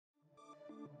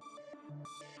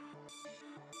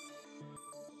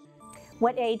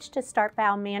What age to start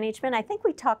bowel management? I think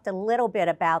we talked a little bit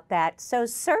about that. So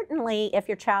certainly if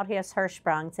your child has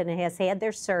Hirschsprungs and has had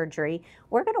their surgery,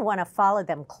 we're going to want to follow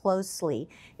them closely.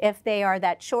 If they are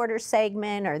that shorter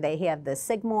segment or they have the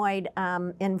sigmoid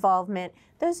involvement,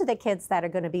 those are the kids that are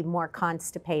going to be more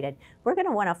constipated. We're going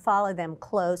to want to follow them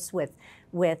close with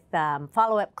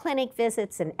follow-up clinic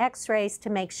visits and x-rays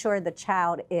to make sure the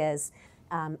child is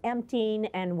emptying,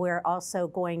 and we're also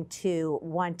going to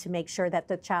want to make sure that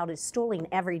the child is stooling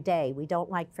every day. We don't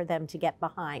like for them to get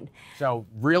behind. So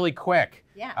really quick,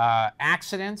 yeah.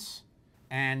 Accidents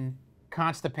and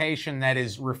constipation that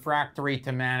is refractory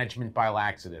to management by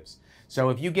laxatives. So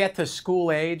if you get to school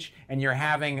age and you're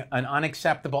having an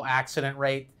unacceptable accident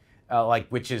rate,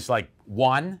 which is like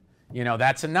 1, you know,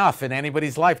 that's enough in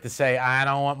anybody's life to say, I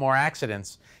don't want more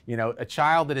accidents. You know, a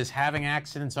child that is having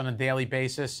accidents on a daily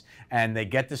basis and they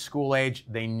get to school age,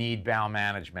 they need bowel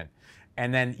management.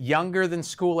 And then younger than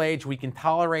school age, we can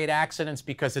tolerate accidents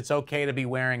because it's okay to be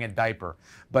wearing a diaper.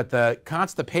 But the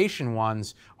constipation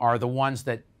ones are the ones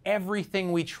that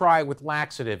everything we try with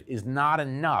laxative is not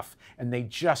enough, and they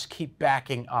just keep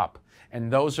backing up.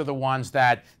 And those are the ones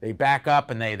that they back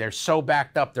up and they're so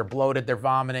backed up, they're bloated, they're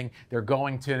vomiting, they're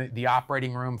going to the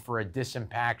operating room for a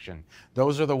disimpaction.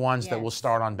 Those are the ones that will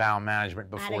start on bowel management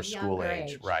before school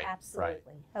age. Right. Absolutely. Right.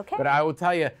 Okay. But I will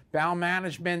tell you, bowel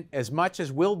management, as much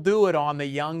as we'll do it on the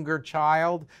younger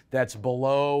child that's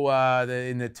below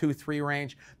in the 2-3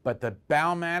 range, but the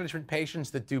bowel management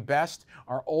patients that do best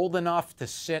are old enough to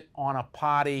sit on a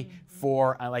potty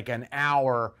for like an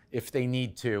hour if they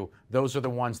need to. Those are the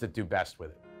ones that do best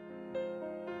with it.